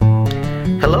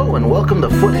Hello and welcome to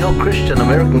Foothill Christian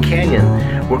American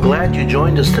Canyon. We're glad you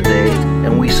joined us today,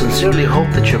 and we sincerely hope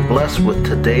that you're blessed with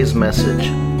today's message.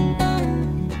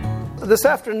 This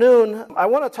afternoon, I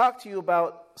want to talk to you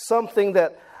about something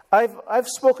that I've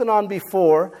spoken on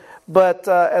before, but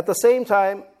at the same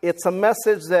time, it's a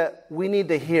message that we need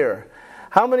to hear.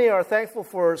 How many are thankful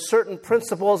for certain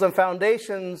principles and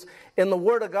foundations in the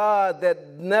Word of God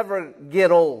that never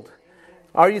get old?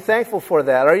 Are you thankful for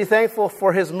that? Are you thankful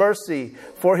for His mercy,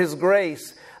 for His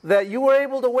grace, that you were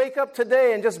able to wake up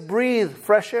today and just breathe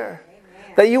fresh air?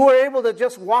 Amen. That you were able to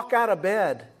just walk out of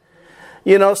bed?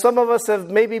 You know, some of us have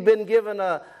maybe been given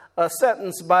a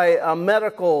sentence by a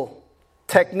medical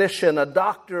technician, a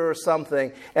doctor or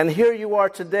something, and here you are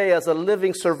today as a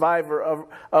living survivor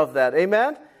of that.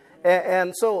 Amen?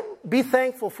 And so be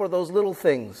thankful for those little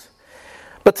things.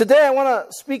 But today I want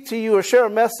to speak to you or share a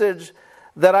message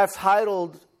that I've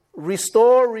titled,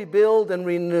 Restore, Rebuild, and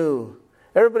Renew.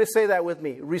 Everybody say that with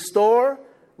me. Restore,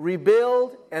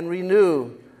 rebuild, and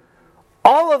renew.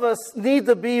 All of us need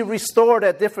to be restored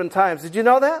at different times. Did you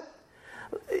know that?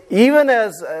 Even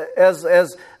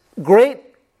as great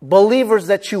believers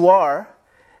that you are,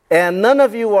 and none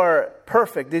of you are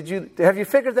perfect. Have you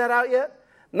figured that out yet?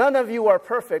 None of you are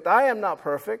perfect. I am not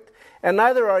perfect, and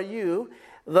neither are you.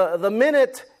 The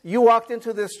minute you walked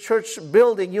into this church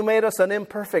building, you made us an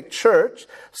imperfect church.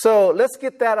 So let's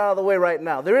get that out of the way right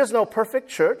now. There is no perfect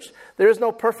church. There is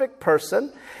no perfect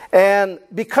person. And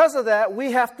because of that,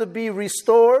 we have to be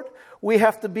restored. We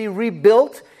have to be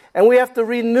rebuilt. And we have to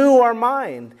renew our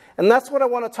mind. And that's what I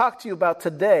want to talk to you about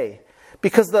today.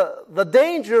 Because the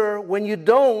danger when you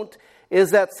don't is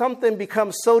that something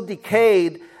becomes so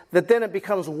decayed that then it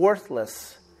becomes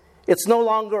worthless. It's no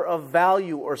longer of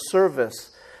value or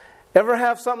service. Ever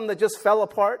have something that just fell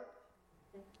apart?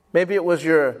 Maybe it was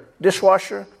your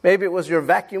dishwasher. Maybe it was your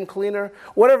vacuum cleaner.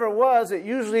 Whatever it was, it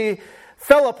usually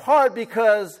fell apart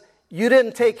because you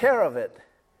didn't take care of it.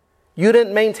 You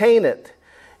didn't maintain it.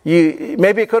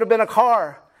 Maybe it could have been a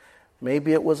car.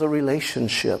 Maybe it was a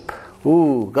relationship.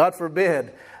 Ooh, God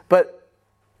forbid. But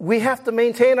we have to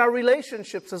maintain our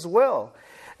relationships as well.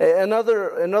 In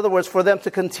other words, for them to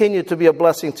continue to be a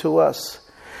blessing to us.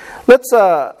 Let's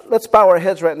bow our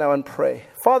heads right now and pray.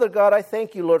 Father God, I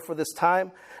thank you, Lord, for this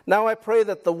time. Now I pray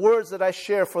that the words that I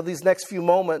share for these next few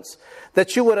moments,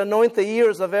 that you would anoint the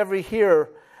ears of every hearer,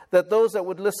 that those that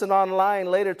would listen online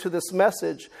later to this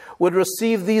message would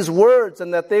receive these words,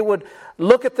 and that they would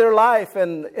look at their life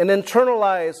and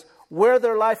internalize where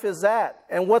their life is at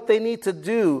and what they need to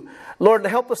do. Lord,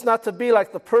 help us not to be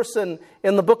like the person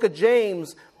in the book of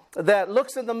James that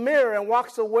looks in the mirror and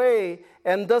walks away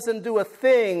and doesn't do a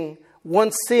thing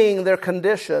once seeing their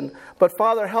condition. But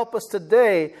Father, help us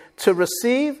today to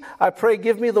receive. I pray,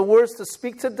 give me the words to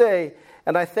speak today.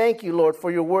 And I thank you, Lord, for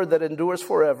your word that endures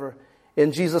forever.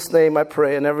 In Jesus' name I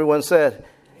pray. And everyone said,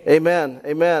 amen,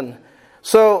 amen.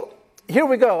 So here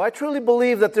we go. I truly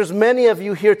believe that there's many of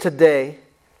you here today,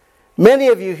 many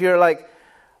of you here like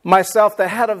myself that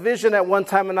had a vision at one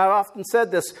time, and I've often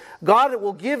said this, God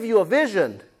will give you a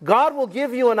vision. God will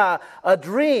give you a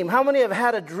dream. How many have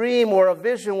had a dream or a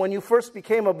vision when you first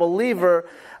became a believer,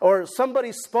 or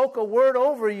somebody spoke a word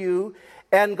over you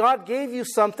and God gave you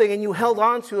something and you held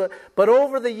on to it, but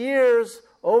over the years,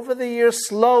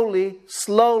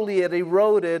 slowly it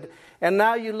eroded, and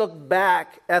now you look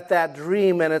back at that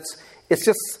dream and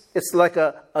it's like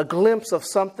a glimpse of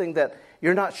something that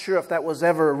you're not sure if that was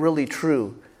ever really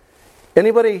true.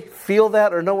 Anybody feel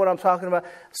that or know what I'm talking about?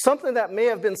 Something that may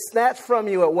have been snatched from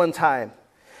you at one time.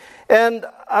 And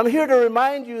I'm here to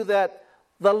remind you that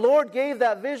the Lord gave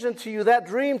that vision to you, that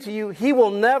dream to you. He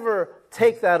will never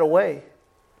take that away.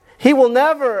 He will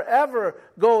never, ever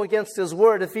go against His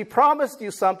word. If He promised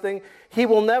you something, He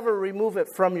will never remove it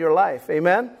from your life.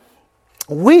 Amen?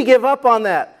 We give up on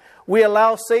that. We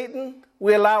allow Satan,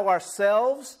 we allow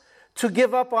ourselves to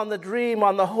give up on the dream,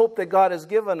 on the hope that God has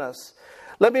given us.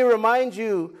 Let me remind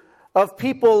you of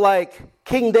people like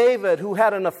King David, who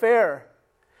had an affair.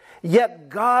 Yet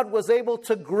God was able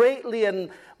to greatly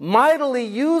and mightily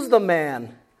use the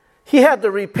man. He had to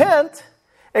repent,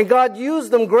 and God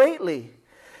used him greatly.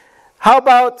 How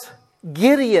about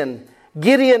Gideon?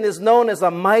 Gideon is known as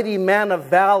a mighty man of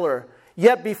valor.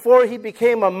 Yet before he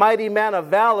became a mighty man of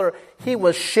valor, he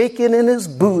was shaken in his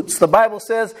boots. The Bible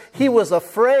says he was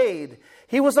afraid.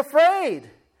 He was afraid.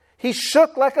 He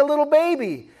shook like a little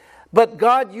baby. But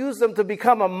God used him to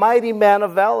become a mighty man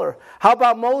of valor. How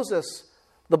about Moses?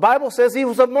 The Bible says he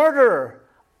was a murderer.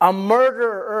 A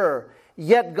murderer.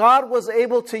 Yet God was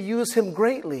able to use him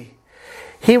greatly.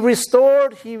 He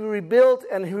restored, He rebuilt,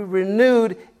 and He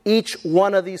renewed each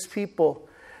one of these people.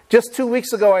 Just 2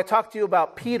 weeks ago, I talked to you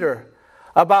about Peter,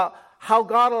 about how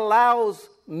God allows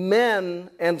men,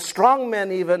 and strong men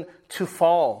even, to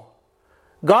fall.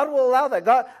 God will allow that.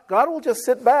 God will just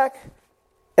sit back,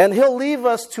 and He'll leave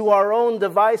us to our own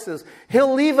devices.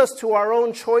 He'll leave us to our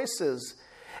own choices.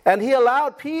 And He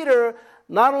allowed Peter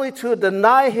not only to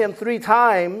deny Him 3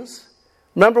 times.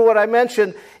 Remember what I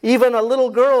mentioned? Even a little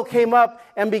girl came up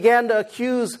and began to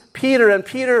accuse Peter, and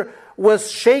Peter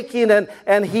was shaking,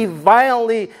 and he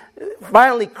violently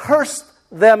cursed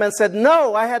them and said,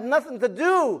 "No, I had nothing to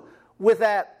do with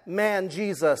that man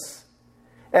Jesus."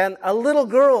 And a little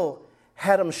girl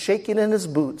had him shaking in his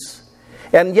boots.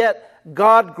 And yet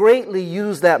God greatly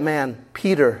used that man,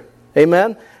 Peter.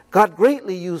 Amen? God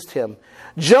greatly used him.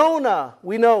 Jonah,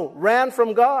 we know, ran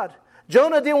from God.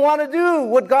 Jonah didn't want to do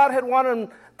what God had wanted him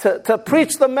to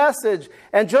preach the message.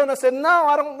 And Jonah said, "No,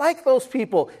 I don't like those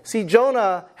people." See,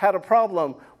 Jonah had a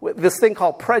problem with this thing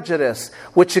called prejudice,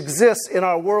 which exists in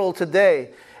our world today.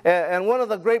 And one of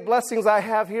the great blessings I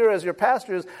have here as your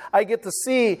pastor is I get to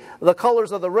see the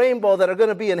colors of the rainbow that are going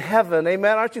to be in heaven.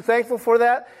 Amen? Aren't you thankful for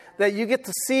that? That you get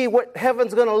to see what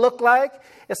heaven's going to look like.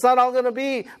 It's not all going to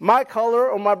be my color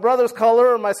or my brother's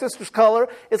color or my sister's color.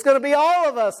 It's going to be all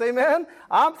of us. Amen?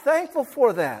 I'm thankful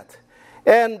for that.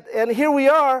 And here we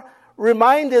are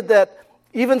reminded that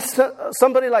even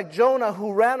somebody like Jonah,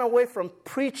 who ran away from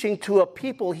preaching to a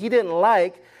people he didn't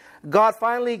like, God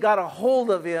finally got a hold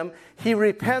of him. He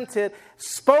repented,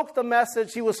 spoke the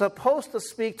message he was supposed to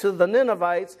speak to the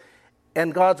Ninevites,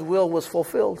 and God's will was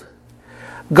fulfilled.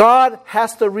 God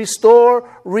has to restore,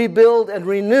 rebuild, and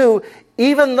renew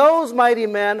even those mighty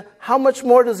men. How much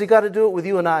more does He got to do it with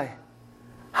you and I?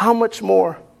 How much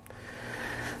more?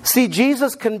 See,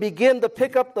 Jesus can begin to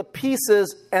pick up the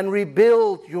pieces and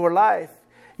rebuild your life.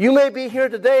 You may be here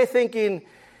today thinking,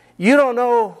 "You don't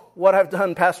know what I've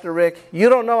done, Pastor Rick. You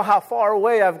don't know how far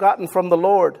away I've gotten from the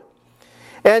Lord."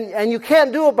 And you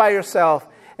can't do it by yourself.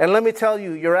 And let me tell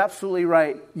you, you're absolutely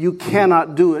right. You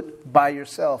cannot do it by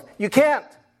yourself. You can't.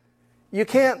 You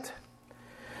can't.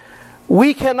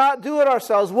 We cannot do it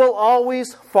ourselves. We'll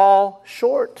always fall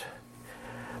short.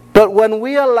 But when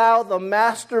we allow the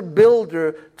master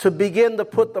builder to begin to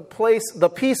put the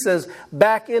pieces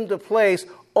back into place,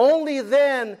 only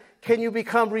then can you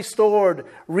become restored,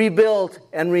 rebuilt,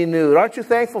 and renewed. Aren't you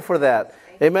thankful for that?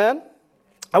 Amen?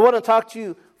 I want to talk to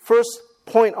you, first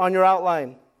point on your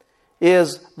outline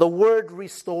is the word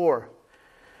restore.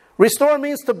 Restore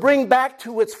means to bring back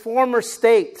to its former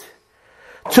state.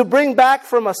 To bring back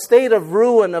from a state of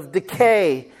ruin, of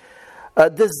decay,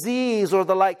 disease or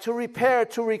the like, to repair,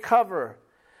 to recover.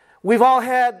 We've all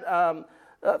had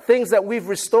things that we've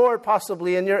restored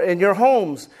possibly in your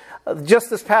homes. Just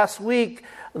this past week,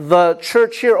 the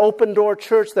church here, Open Door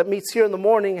Church that meets here in the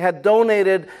morning, had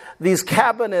donated these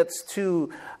cabinets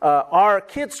to our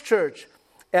kids' church.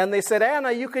 And they said,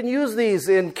 "Anna, you can use these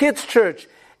in kids' church."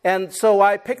 And so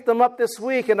I picked them up this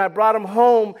week and I brought them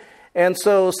home. And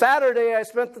so Saturday I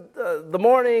spent the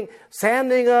morning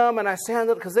sanding them, and I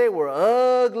sanded because they were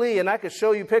ugly. And I could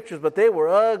show you pictures, but they were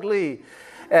ugly.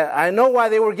 I know why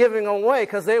they were giving them away,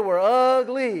 because they were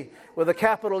ugly with a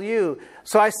capital U.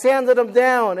 So I sanded them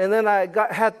down, and then I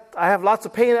have lots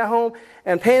of paint at home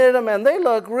and painted them, and they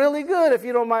look really good, if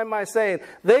you don't mind my saying.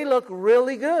 They look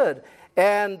really good.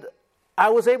 And I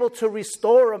was able to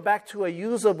restore them back to a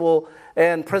usable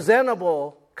and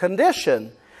presentable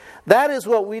condition. That is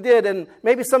what we did, and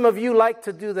maybe some of you like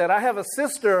to do that. I have a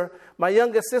sister, my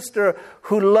youngest sister,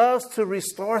 who loves to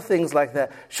restore things like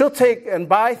that. She'll take and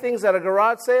buy things at a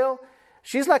garage sale.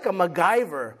 She's like a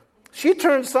MacGyver. She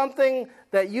turns something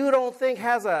that you don't think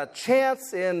has a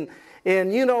chance in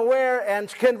you know where, and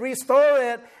can restore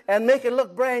it and make it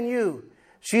look brand new.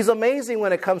 She's amazing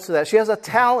when it comes to that. She has a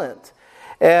talent.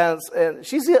 And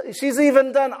she's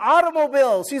even done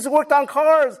automobiles. She's worked on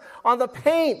cars, on the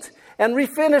paint, and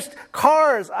refinished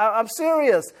cars. I'm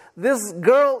serious. This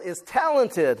girl is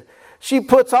talented. She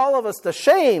puts all of us to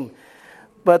shame.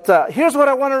 But here's what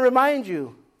I want to remind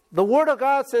you. The Word of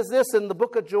God says this in the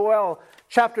book of Joel,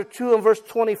 chapter 2 and verse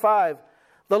 25.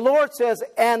 The Lord says,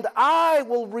 "And I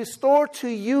will restore to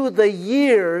you the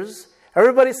years."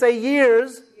 Everybody say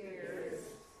years. Years.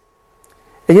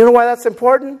 And you know why that's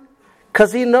important?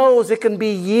 Because He knows it can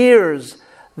be years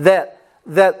that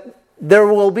there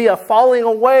will be a falling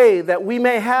away that we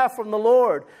may have from the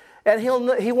Lord. And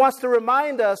He wants to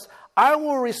remind us, "I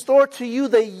will restore to you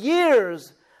the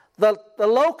years the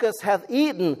locust hath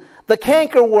eaten, the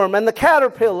cankerworm and the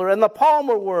caterpillar and the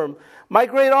palmer worm, my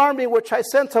great army which I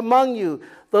sent among you."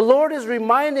 The Lord is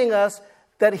reminding us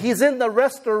that He's in the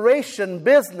restoration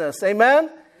business. Amen?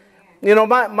 You know,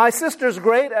 my sister's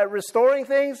great at restoring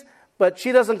things, but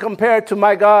she doesn't compare to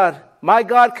my God. My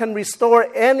God can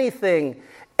restore anything,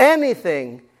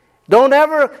 anything. Don't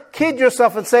ever kid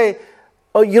yourself and say,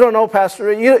 oh, you don't know,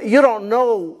 Pastor. You don't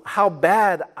know how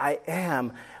bad I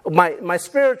am. My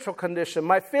spiritual condition,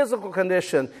 my physical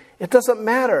condition, it doesn't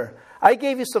matter. I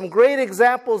gave you some great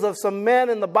examples of some men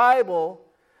in the Bible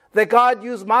that God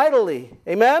used mightily.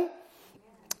 Amen?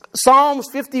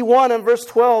 Psalms 51 and verse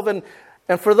 12. And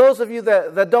for those of you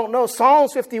that don't know,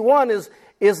 Psalms 51 is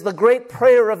the great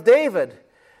prayer of David.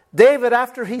 David,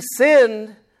 after he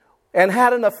sinned and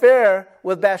had an affair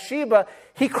with Bathsheba,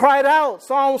 he cried out,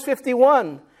 Psalms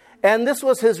 51. And this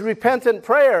was his repentant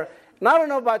prayer. And I don't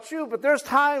know about you, but there's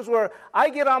times where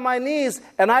I get on my knees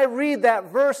and I read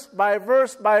that verse by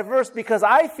verse by verse because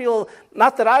I feel,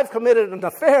 not that I've committed an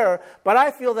affair, but I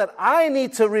feel that I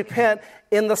need to repent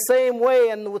in the same way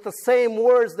and with the same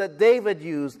words that David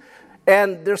used.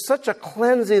 And there's such a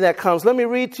cleansing that comes. Let me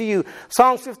read to you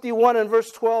Psalms 51 and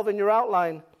verse 12 in your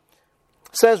outline.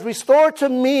 It says, restore to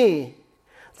me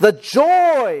the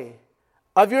joy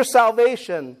of your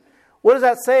salvation. What is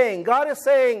that saying? God is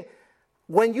saying,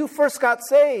 when you first got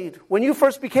saved, when you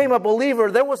first became a believer,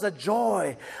 there was a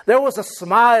joy. There was a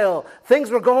smile.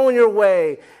 Things were going your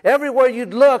way. Everywhere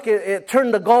you'd look, it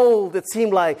turned to gold, it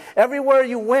seemed like. Everywhere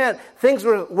you went, things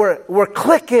were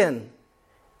clicking.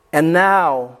 And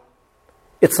now,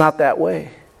 it's not that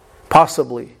way.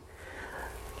 Possibly.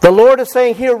 The Lord is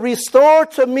saying here, restore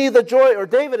to me the joy, or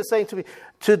David is saying to me,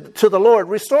 to the Lord,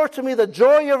 restore to me the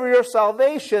joy of your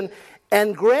salvation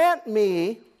and grant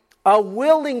me a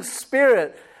willing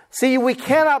spirit. See, we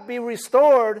cannot be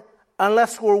restored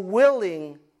unless we're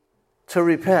willing to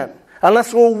repent.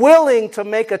 Unless we're willing to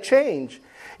make a change.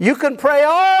 You can pray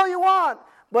all you want,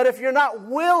 but if you're not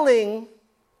willing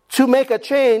to make a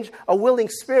change, a willing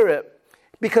spirit,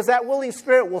 because that willing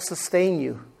spirit will sustain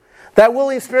you. That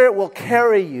willing spirit will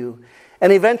carry you,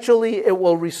 and eventually it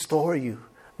will restore you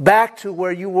back to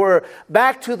where you were,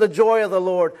 back to the joy of the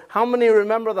Lord. How many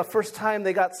remember the first time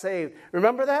they got saved?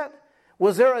 Remember that?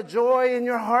 Was there a joy in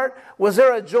your heart? Was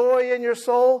there a joy in your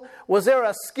soul? Was there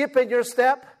a skip in your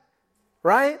step?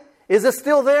 Right? Is it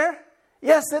still there?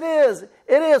 Yes, it is. It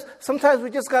is. Sometimes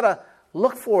we just got to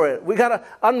look for it. We got to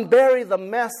unbury the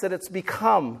mess that it's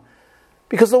become.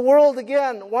 Because the world,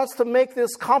 again, wants to make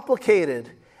this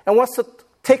complicated and wants to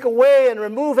take away and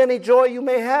remove any joy you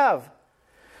may have.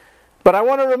 But I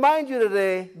want to remind you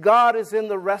today, God is in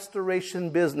the restoration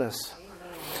business.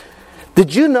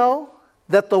 Did you know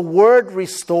that the word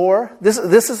restore, this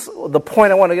is the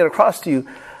point I want to get across to you,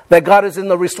 that God is in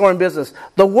the restoring business.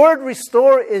 The word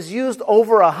restore is used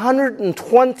over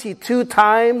 122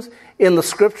 times in the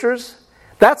scriptures.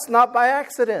 That's not by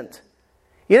accident.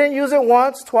 You didn't use it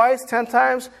once, twice, 10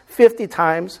 times, 50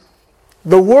 times.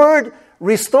 The word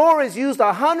restore is used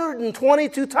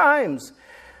 122 times.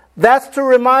 That's to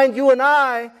remind you and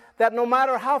I that no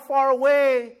matter how far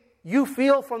away you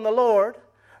feel from the Lord,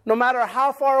 no matter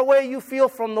how far away you feel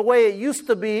from the way it used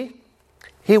to be,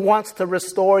 He wants to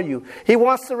restore you. He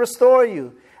wants to restore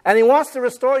you. And He wants to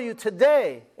restore you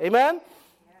today. Amen?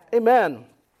 Yeah. Amen.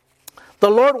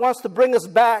 The Lord wants to bring us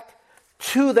back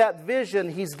to that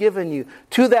vision He's given you,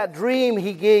 to that dream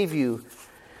He gave you.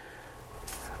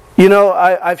 You know,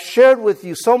 I've shared with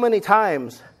you so many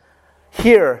times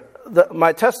here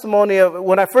my testimony of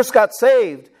when I first got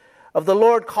saved, of the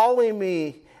Lord calling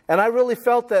me, and I really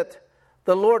felt that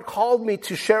the Lord called me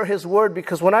to share His word,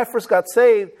 because when I first got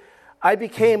saved, I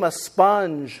became a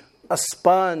sponge. I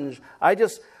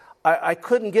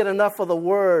couldn't get enough of the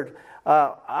word.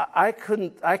 I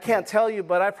can't tell you,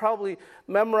 but I probably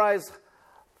memorized,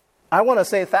 I want to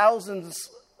say thousands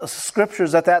of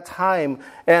scriptures at that time,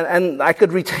 and I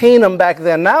could retain them back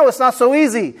then. Now it's not so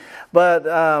easy, but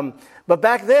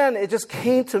back then it just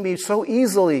came to me so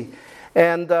easily.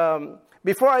 And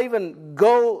before I even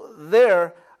go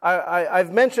there,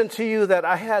 I've mentioned to you that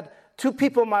I had two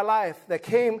people in my life that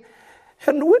came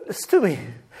and witnessed to me.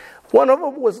 One of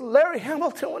them was Larry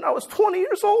Hamilton when I was 20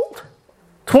 years old.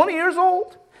 20 years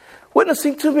old.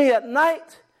 Witnessing to me at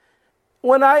night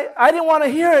when I didn't want to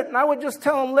hear it. And I would just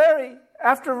tell him, Larry,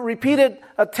 after repeated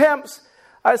attempts,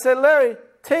 I said, Larry,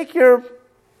 take your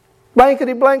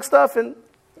blankety blank stuff, and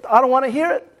I don't want to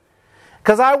hear it.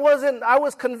 Because I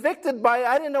was convicted by it.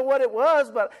 I didn't know what it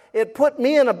was, but it put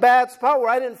me in a bad spot where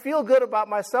I didn't feel good about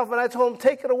myself. And I told him,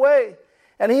 take it away.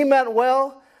 And he meant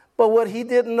well, but what he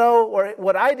didn't know, or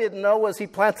what I didn't know, was he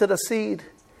planted a seed.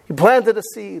 He planted a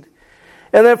seed.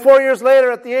 And then 4 years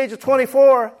later, at the age of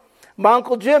 24, my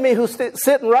Uncle Jimmy, who's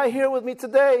sitting right here with me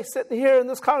today, sitting here in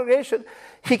this congregation,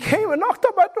 he came and knocked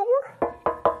on my door.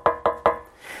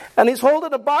 And he's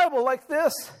holding a Bible like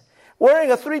this, wearing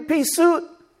a 3-piece suit.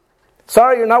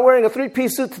 Sorry, you're not wearing a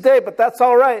three-piece suit today, but that's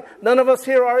all right. None of us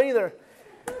here are either.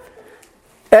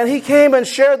 And he came and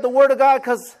shared the Word of God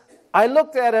because I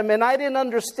looked at him and I didn't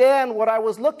understand what I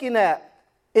was looking at.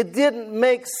 It didn't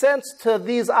make sense to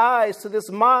these eyes, to this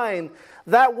mind.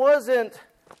 That wasn't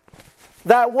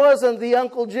the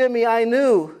Uncle Jimmy I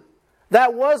knew.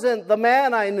 That wasn't the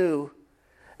man I knew.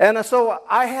 And so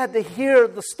I had to hear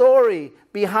the story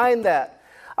behind that.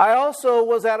 I also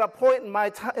was at a point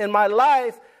in my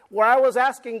life where I was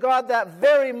asking God that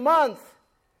very month,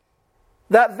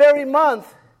 I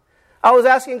was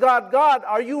asking God,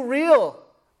 are you real?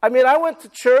 I mean, I went to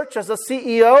church as a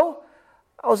CEO.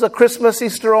 I was a Christmas,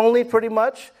 Easter only, pretty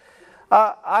much.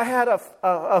 I had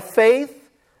a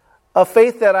faith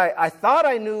that I thought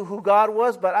I knew who God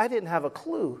was, but I didn't have a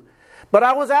clue. But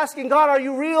I was asking God, are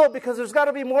you real? Because there's got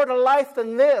to be more to life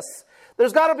than this.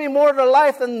 There's got to be more to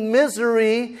life than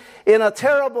misery in a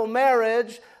terrible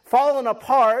marriage, falling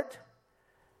apart,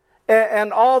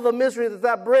 and all the misery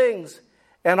that brings.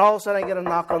 And all of a sudden I get a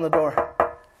knock on the door.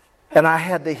 And I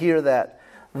had to hear that.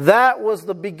 That was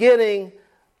the beginning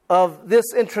of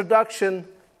this introduction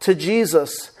to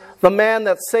Jesus. The man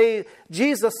that saved,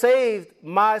 Jesus saved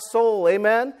my soul.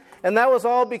 Amen? And that was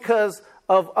all because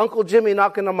of Uncle Jimmy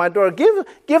knocking on my door. Give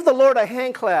the Lord a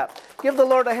hand clap. Give the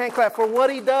Lord a hand clap for what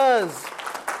He does,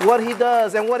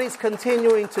 and what He's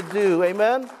continuing to do.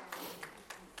 Amen?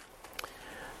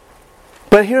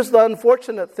 But here's the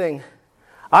unfortunate thing.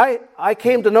 I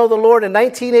came to know the Lord in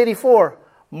 1984,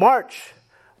 March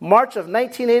of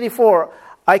 1984.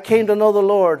 I came to know the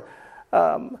Lord.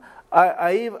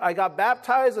 I got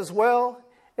baptized as well,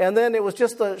 and then it was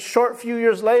just a short few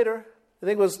years later. I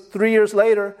think it was 3 years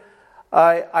later.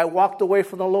 I walked away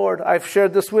from the Lord. I've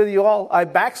shared this with you all. I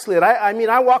backslid.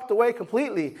 I walked away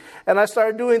completely, and I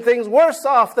started doing things worse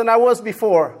off than I was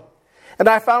before, and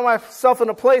I found myself in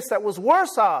a place that was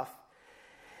worse off.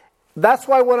 That's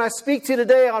why when I speak to you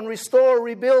today on Restore,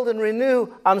 Rebuild, and Renew,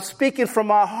 I'm speaking from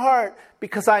my heart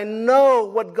because I know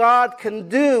what God can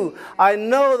do. I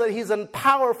know that He's a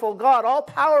powerful God,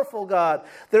 all-powerful God.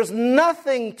 There's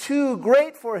nothing too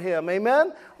great for Him.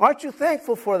 Amen? Aren't you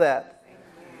thankful for that?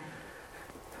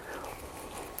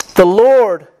 The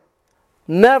Lord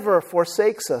never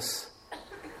forsakes us.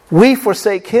 We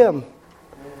forsake Him.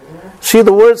 See,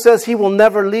 the Word says He will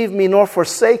never leave me nor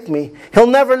forsake me. He'll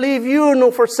never leave you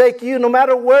nor forsake you, no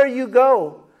matter where you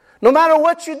go, no matter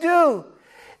what you do.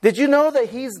 Did you know that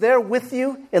He's there with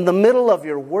you in the middle of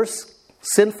your worst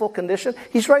sinful condition?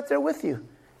 He's right there with you.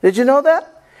 Did you know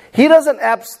that? He doesn't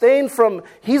abstain from,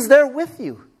 He's there with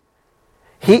you.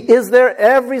 He is there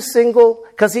every single,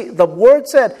 because the Word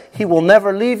said He will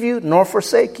never leave you nor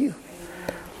forsake you.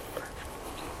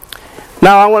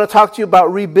 Now I want to talk to you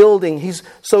about rebuilding. He's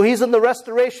in the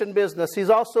restoration business. He's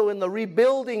also in the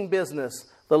rebuilding business.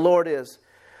 The Lord is.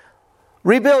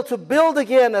 Rebuild, to build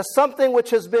again as something which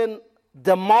has been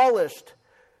demolished.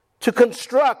 To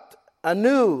construct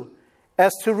anew,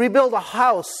 as to rebuild a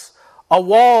house, a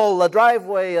wall, a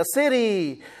driveway, a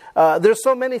city. There's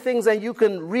so many things that you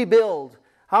can rebuild.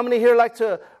 How many here like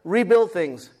to rebuild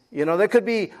things? You know, there could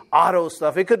be auto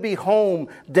stuff. It could be home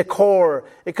decor.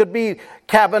 It could be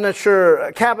cabinet,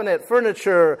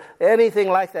 furniture, anything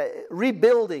like that.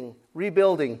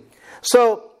 Rebuilding.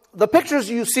 So the pictures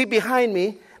you see behind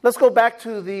me, let's go back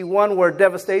to the one where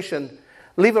devastation.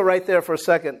 Leave it right there for a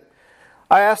second.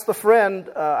 I asked a friend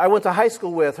I went to high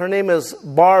school with. Her name is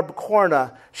Barb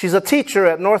Corna. She's a teacher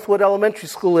at Northwood Elementary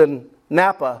School in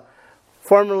Napa.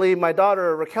 Formerly my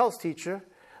daughter Raquel's teacher.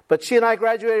 But she and I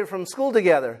graduated from school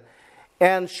together.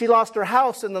 And she lost her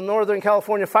house in the Northern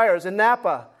California fires in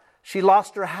Napa. She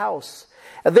lost her house.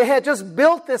 And they had just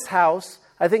built this house,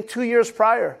 I think 2 years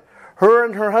prior. Her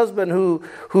and her husband,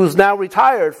 who's now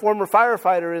retired, former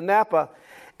firefighter in Napa.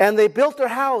 And they built their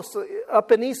house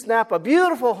up in East Napa.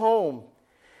 Beautiful home.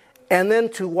 And then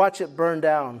to watch it burn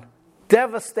down.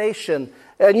 Devastation.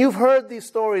 And you've heard these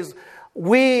stories.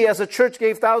 We as a church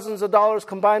gave thousands of dollars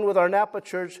combined with our Napa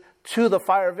church to the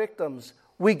fire victims.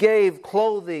 We gave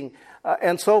clothing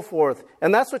and so forth.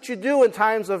 And that's what you do in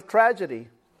times of tragedy.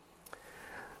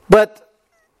 But,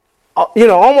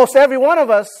 almost every one of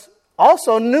us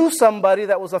also knew somebody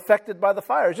that was affected by the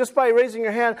fires. Just by raising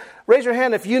your hand. Raise your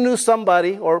hand if you knew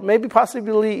somebody, or maybe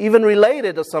possibly even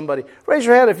related to somebody. Raise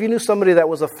your hand if you knew somebody that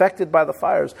was affected by the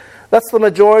fires. That's the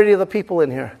majority of the people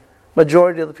in here.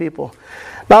 Majority of the people.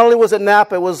 Not only was it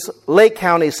Napa, it was Lake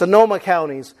County, Sonoma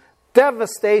counties.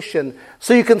 Devastation.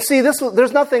 So you can see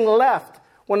there's nothing left.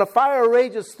 When a fire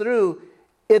rages through,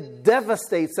 it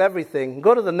devastates everything.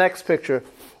 Go to the next picture.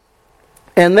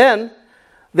 And then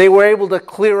they were able to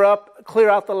clear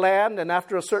out the land, and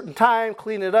after a certain time,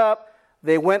 clean it up.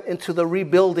 they went into the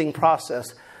rebuilding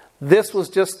process. This was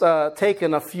just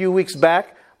taken a few weeks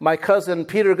back. My cousin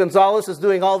Peter Gonzalez is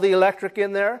doing all the electric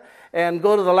in there. And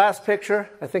go to the last picture.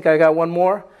 I think I got one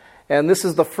more. And this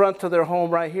is the front of their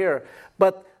home right here.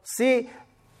 But see,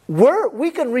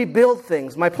 we can rebuild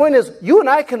things. My point is, you and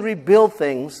I can rebuild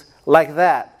things like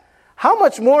that. How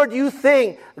much more do you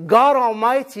think God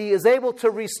Almighty is able to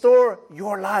restore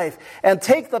your life and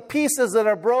take the pieces that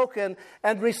are broken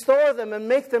and restore them and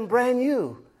make them brand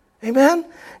new? Amen?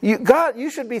 You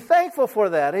should be thankful for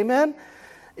that. Amen?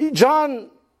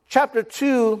 John chapter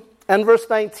 2 and verse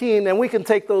 19, and we can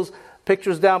take those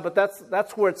pictures down, but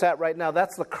that's where it's at right now.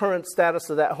 That's the current status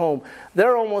of that home.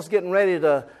 They're almost getting ready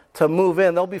to move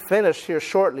in. They'll be finished here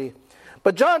shortly.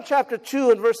 But John chapter 2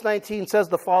 and verse 19 says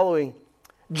the following.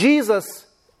 Jesus,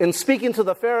 in speaking to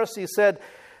the Pharisees, said,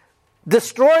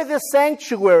 "Destroy this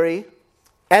sanctuary,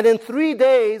 and in 3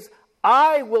 days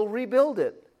I will rebuild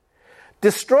it."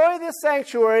 Destroy this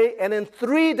sanctuary, and in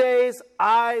 3 days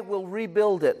I will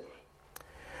rebuild it.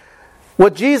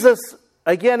 What Jesus,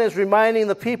 again, is reminding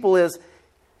the people is,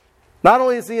 not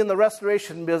only is he in the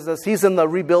restoration business, he's in the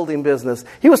rebuilding business.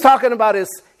 He was talking about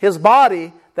his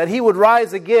body, that he would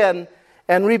rise again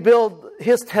and rebuild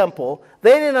his temple.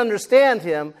 They didn't understand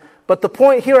him, but the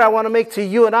point here I want to make to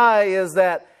you and I is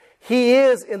that he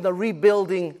is in the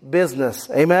rebuilding business.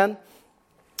 Amen?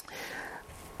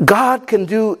 God can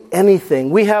do anything.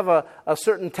 We have a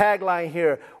certain tagline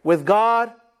here. With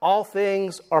God, all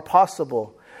things are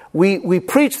possible. We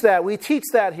preach that. We teach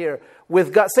that here.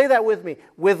 With God, say that with me.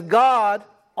 With God,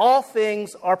 all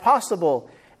things are possible.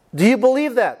 Do you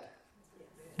believe that?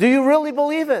 Do you really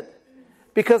believe it?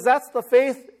 Because that's the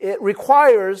faith it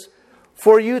requires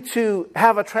for you to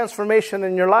have a transformation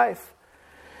in your life.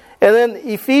 And then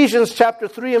Ephesians chapter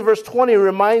 3 and verse 20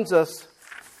 reminds us,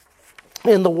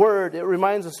 in the Word, it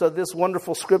reminds us of this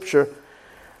wonderful scripture.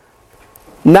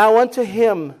 "Now unto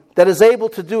him that is able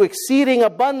to do exceeding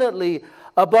abundantly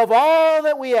above all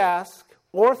that we ask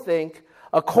or think,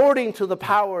 according to the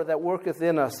power that worketh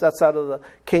in us." That's out of the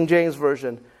King James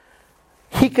Version.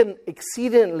 He can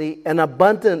exceedingly and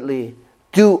abundantly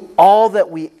do all that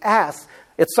we ask.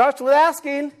 It starts with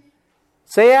asking.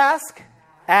 Say ask.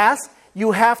 Ask.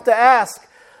 You have to ask.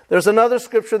 There's another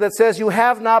scripture that says, "You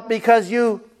have not because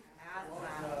you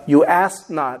ask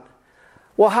not."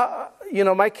 Well,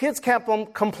 my kids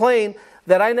can't complain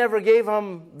that I never gave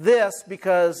them this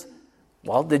because,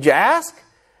 well, did you ask?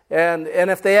 And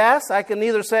if they ask, I can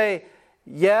either say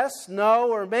yes,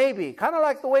 no, or maybe. Kind of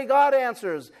like the way God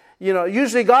answers.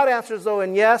 Usually God answers, though,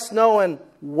 in yes, no, and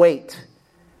wait.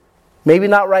 Maybe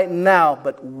not right now,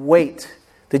 but wait.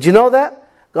 Did you know that?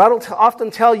 God will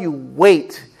often tell you,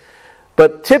 wait.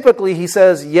 But typically He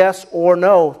says yes or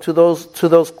no to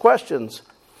those questions.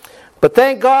 But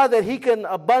thank God that He can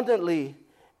abundantly,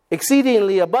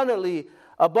 exceedingly abundantly,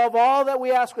 above all that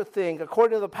we ask or think,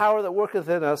 according to the power that worketh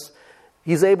in us,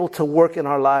 He's able to work in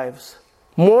our lives.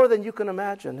 More than you can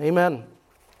imagine. Amen.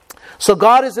 So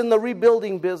God is in the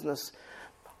rebuilding business.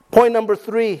 Point number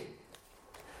 3.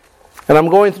 And I'm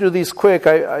going through these quick.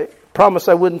 I promised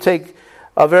I wouldn't take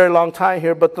a very long time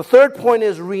here. But the third point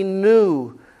is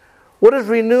renew. What does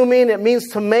renew mean? It means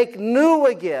to make new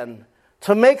again.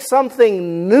 To make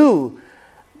something new.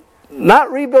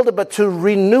 Not rebuild it, but to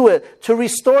renew it. To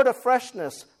restore to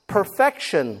freshness,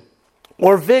 perfection,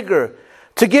 or vigor.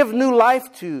 To give new life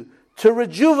to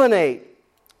rejuvenate,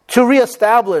 to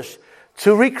reestablish,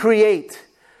 to recreate.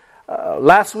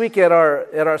 Last week at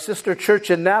our sister church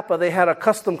in Napa, they had a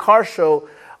custom car show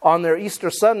on their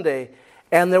Easter Sunday.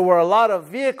 And there were a lot of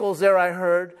vehicles there, I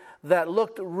heard, that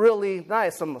looked really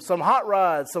nice. Some hot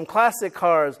rods, some classic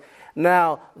cars.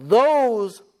 Now,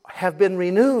 those have been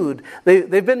renewed.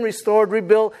 They've been restored,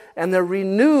 rebuilt, and they're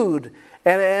renewed.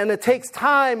 And it takes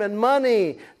time and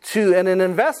money and an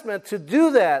investment to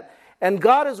do that. And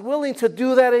God is willing to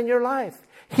do that in your life.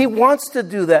 He wants to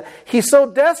do that. He so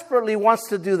desperately wants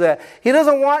to do that. He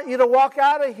doesn't want you to walk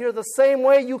out of here the same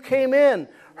way you came in,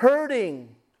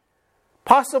 hurting,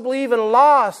 possibly even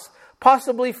lost,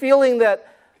 possibly feeling that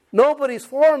nobody's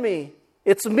for me.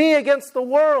 It's me against the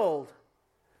world.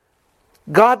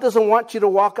 God doesn't want you to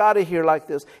walk out of here like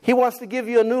this. He wants to give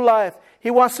you a new life. He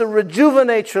wants to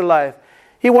rejuvenate your life.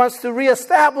 He wants to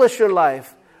reestablish your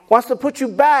life. Wants to put you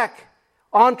back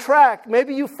on track.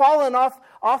 Maybe you've fallen off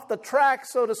the track,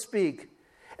 so to speak.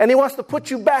 And He wants to put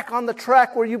you back on the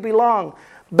track where you belong.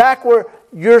 Back where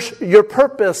your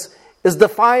purpose is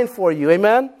defined for you.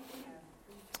 Amen?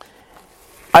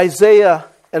 Isaiah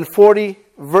 40,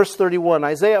 verse 31.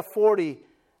 Isaiah 40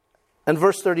 and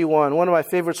verse 31. One of my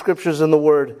favorite scriptures in the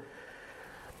Word.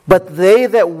 But they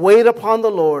that wait upon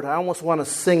the Lord, I almost want to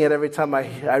sing it every time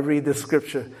I read this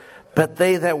scripture. But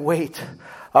they that wait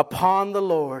upon the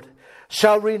Lord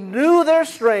shall renew their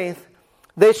strength.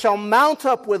 They shall mount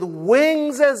up with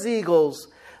wings as eagles.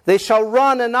 They shall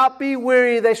run and not be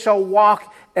weary. They shall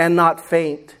walk and not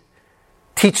faint.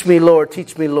 Teach me, Lord,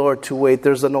 to wait.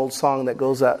 There's an old song that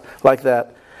goes out like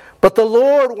that. But the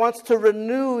Lord wants to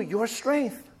renew your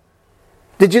strength.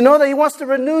 Did you know that He wants to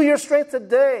renew your strength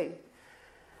today?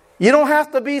 You don't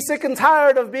have to be sick and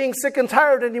tired of being sick and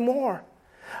tired anymore.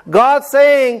 God's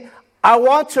saying, I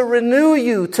want to renew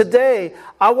you today.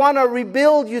 I want to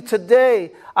rebuild you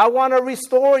today. I want to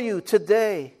restore you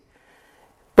today.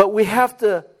 But we have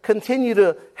to continue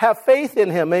to have faith in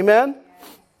Him. Amen?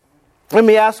 Let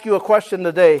me ask you a question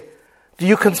today. Do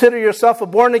you consider yourself a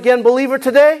born-again believer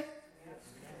today?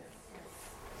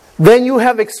 Then you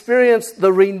have experienced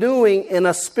the renewing in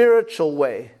a spiritual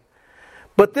way.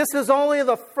 But this is only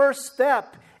the first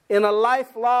step in a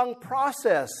lifelong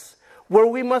process where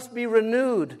we must be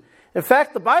renewed. In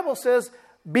fact, the Bible says,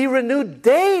 be renewed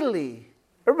daily.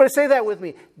 Everybody say that with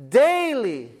me.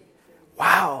 Daily.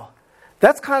 Wow.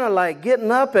 That's kind of like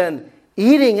getting up and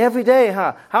eating every day,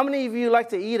 huh? How many of you like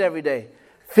to eat every day?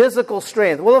 Physical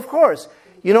strength. Well, of course.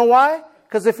 You know why?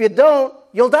 Because if you don't,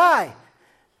 you'll die.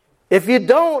 If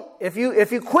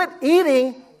you quit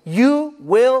eating, you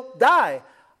will die.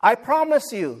 I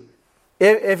promise you.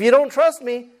 If you don't trust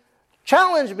me,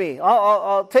 challenge me.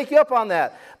 I'll take you up on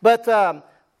that. But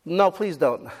no, please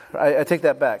don't. I take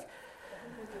that back.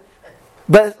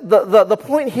 But the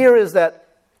point here is that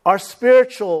our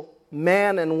spiritual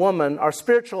man and woman, our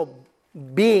spiritual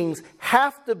beings,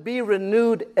 have to be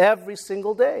renewed every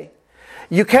single day.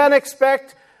 You can't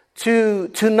expect to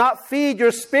not feed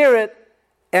your spirit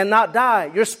and not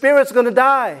die. Your spirit's going to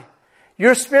die.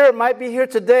 Your spirit might be here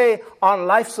today on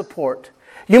life support.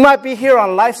 You might be here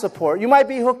on life support. You might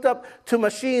be hooked up to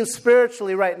machines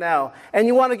spiritually right now, and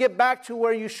you want to get back to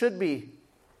where you should be.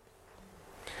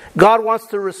 God wants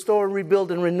to restore,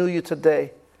 rebuild, and renew you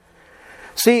today.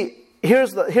 See,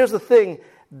 here's the thing.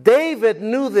 David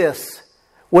knew this.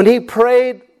 When he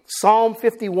prayed Psalm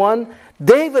 51,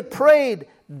 David prayed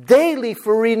daily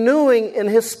for renewing in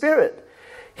his spirit.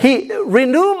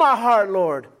 Renew my heart,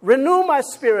 Lord. Renew my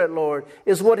spirit, Lord,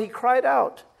 is what he cried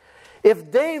out. If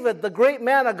David, the great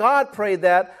man of God, prayed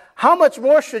that, how much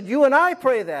more should you and I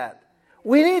pray that?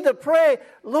 We need to pray,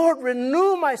 Lord,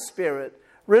 renew my spirit,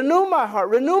 renew my heart,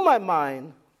 renew my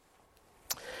mind.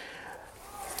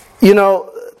 You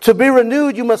know, to be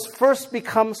renewed, you must first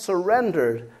become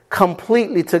surrendered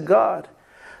completely to God.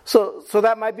 So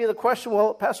that might be the question,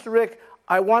 well, Pastor Rick,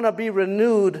 I want to be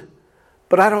renewed,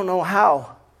 but I don't know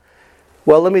how.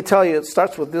 Well, let me tell you, it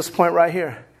starts with this point right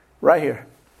here. Right here.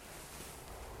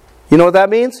 You know what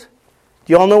that means?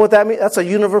 Do you all know what that means? That's a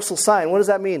universal sign. What does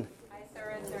that mean? I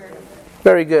surrender.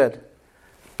 Very good.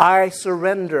 I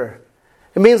surrender.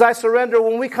 It means I surrender.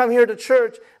 When we come here to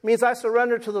church, it means I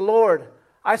surrender to the Lord.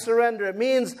 I surrender. It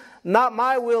means not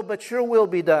my will, but your will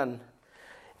be done.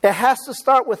 It has to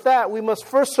start with that. We must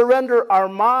first surrender our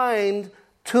mind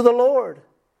to the Lord.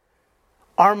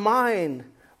 Our mind.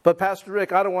 But Pastor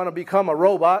Rick, I don't want to become a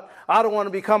robot. I don't want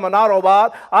to become an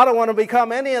Autobot. I don't want to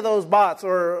become any of those bots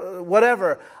or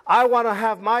whatever. I want to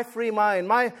have my free mind,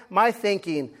 my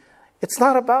thinking. It's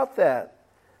not about that.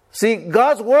 See,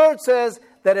 God's Word says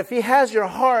that if He has your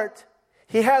heart,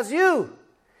 He has you.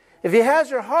 If He has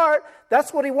your heart,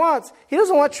 that's what He wants. He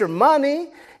doesn't want your money.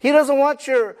 He doesn't want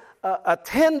your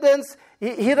attendance.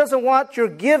 He doesn't want your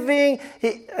giving.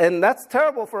 And that's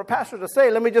terrible for a pastor to say.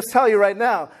 Let me just tell you right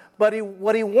now. But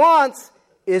what He wants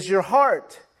is your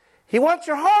heart. He wants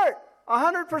your heart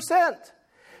 100%.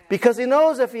 Because He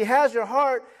knows if He has your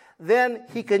heart, then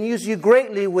He can use you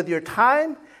greatly with your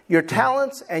time, your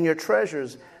talents, and your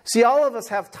treasures. See, all of us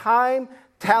have time,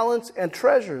 talents, and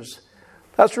treasures.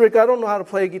 Pastor Rick, I don't know how to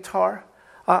play a guitar.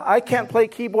 I can't play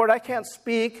keyboard. I can't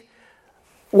speak.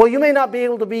 Well, you may not be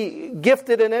able to be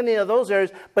gifted in any of those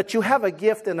areas, but you have a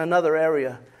gift in another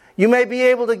area. You may be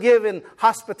able to give in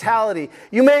hospitality.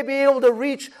 You may be able to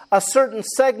reach a certain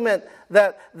segment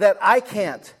that I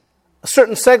can't. A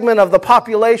certain segment of the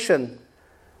population.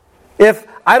 If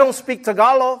I don't speak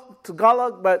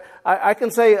Tagalog, but I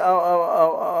can say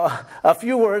a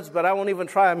few words, but I won't even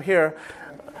try them here.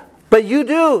 But you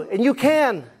do, and you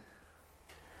can.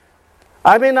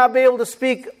 I may not be able to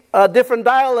speak a different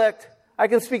dialect. I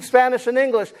can speak Spanish and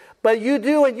English, but you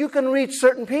do, and you can reach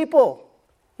certain people.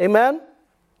 Amen?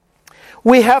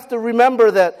 We have to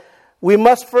remember that we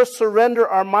must first surrender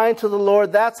our mind to the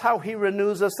Lord. That's how He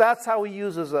renews us. That's how He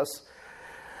uses us.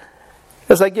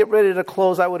 As I get ready to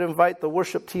close, I would invite the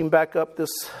worship team back up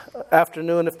this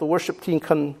afternoon. If the worship team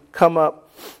can come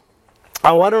up.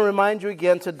 I want to remind you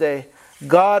again today,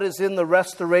 God is in the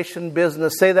restoration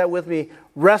business. Say that with me.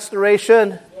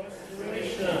 Restoration.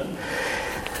 Restoration.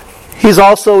 He's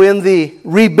also in the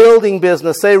rebuilding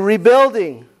business. Say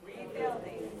rebuilding.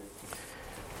 Rebuilding.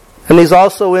 And He's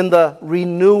also in the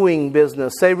renewing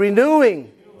business. Say renewing.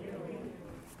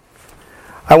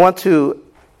 I want to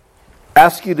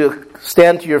ask you to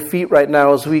stand to your feet right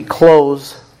now as we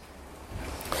close.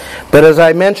 But as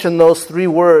I mentioned those three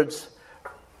words,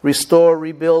 restore,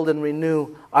 rebuild, and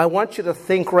renew, I want you to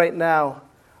think right now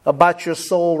about your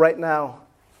soul right now,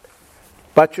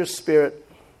 about your spirit.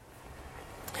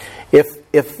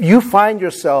 If you find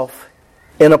yourself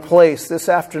in a place this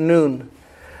afternoon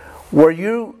where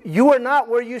you are not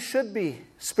where you should be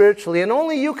spiritually, and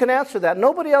only you can answer that.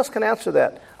 Nobody else can answer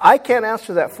that. I can't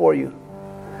answer that for you.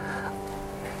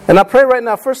 And I pray right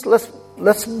now, first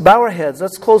let's bow our heads.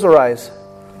 Let's close our eyes.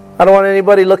 I don't want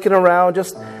anybody looking around.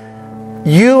 Just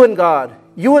you and God.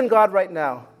 You and God right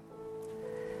now.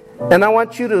 And I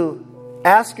want you to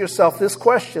ask yourself this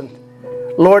question.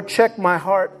 Lord, check my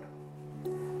heart.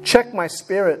 Check my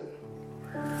spirit.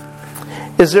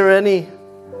 Is there any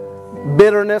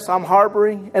bitterness I'm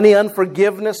harboring? Any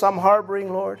unforgiveness I'm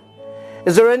harboring, Lord?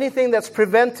 Is there anything that's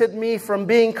prevented me from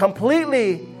being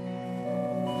completely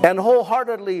and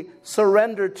wholeheartedly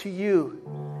surrendered to you?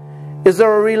 Is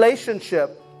there a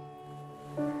relationship?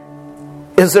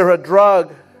 Is there a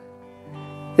drug?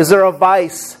 Is there a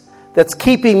vice that's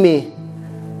keeping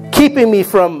me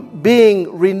from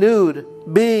being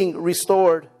renewed, being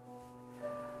restored?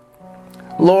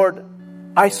 Lord,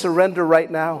 I surrender right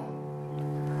now.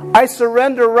 I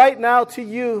surrender right now to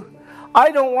you. I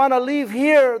don't want to leave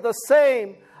here the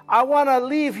same. I want to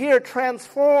leave here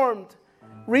transformed,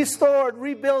 restored,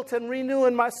 rebuilt, and renew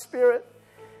in my spirit.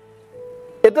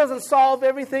 It doesn't solve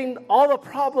everything. All the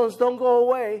problems don't go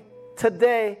away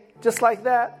today, just like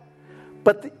that.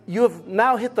 But you have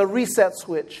now hit the reset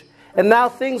switch. And now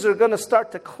things are going to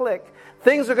start to click.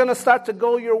 Things are going to start to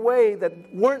go your way that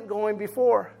weren't going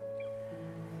before.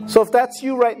 So if that's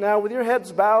you right now, with your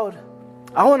heads bowed,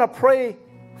 I want to pray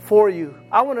for you.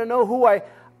 I want to know who I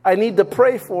need to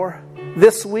pray for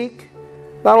this week,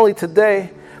 not only today.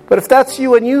 But if that's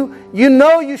you and you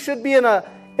know you should be in a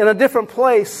different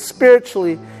place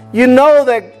spiritually, you know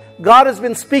that God has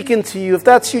been speaking to you. If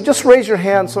that's you, just raise your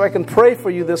hand so I can pray for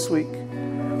you this week.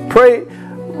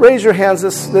 Raise your hands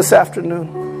this afternoon.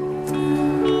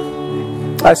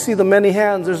 I see the many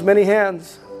hands. There's many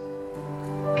hands.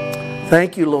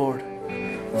 Thank you, Lord.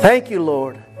 Thank you,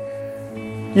 Lord.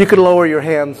 You can lower your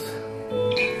hands.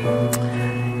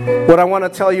 What I want to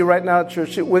tell you right now,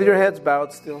 church, with your heads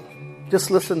bowed still,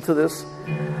 just listen to this.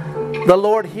 The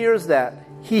Lord hears that.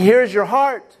 He hears your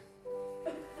heart.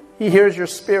 He hears your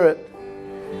spirit.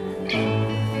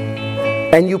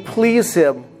 And you please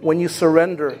Him when you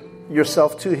surrender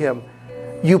yourself to Him.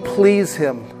 You please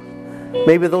Him.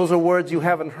 Maybe those are words you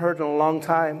haven't heard in a long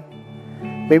time.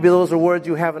 Maybe those are words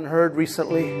you haven't heard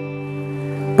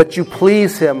recently. But you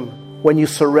please Him when you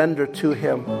surrender to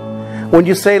Him. When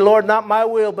you say, Lord, not my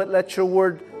will, but let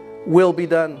your will be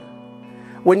done.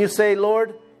 When you say,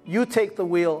 Lord, you take the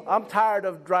wheel. I'm tired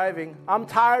of driving. I'm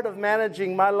tired of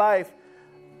managing my life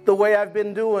the way I've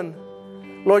been doing.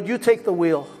 Lord, you take the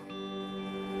wheel.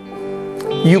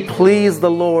 You please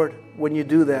the Lord when you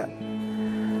do that.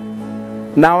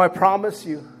 Now I promise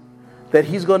you that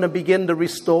He's going to begin to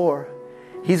restore.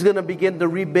 He's going to begin to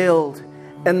rebuild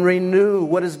and renew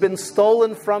what has been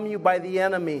stolen from you by the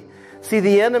enemy. See,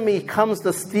 the enemy comes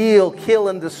to steal, kill,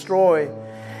 and destroy.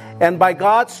 And by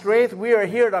God's strength, we are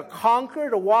here to conquer,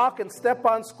 to walk and step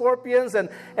on scorpions, and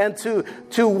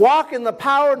to walk in the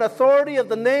power and authority of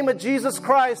the name of Jesus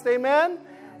Christ. Amen?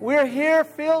 We're here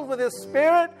filled with His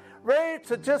Spirit, ready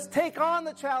to just take on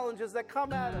the challenges that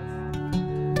come at us.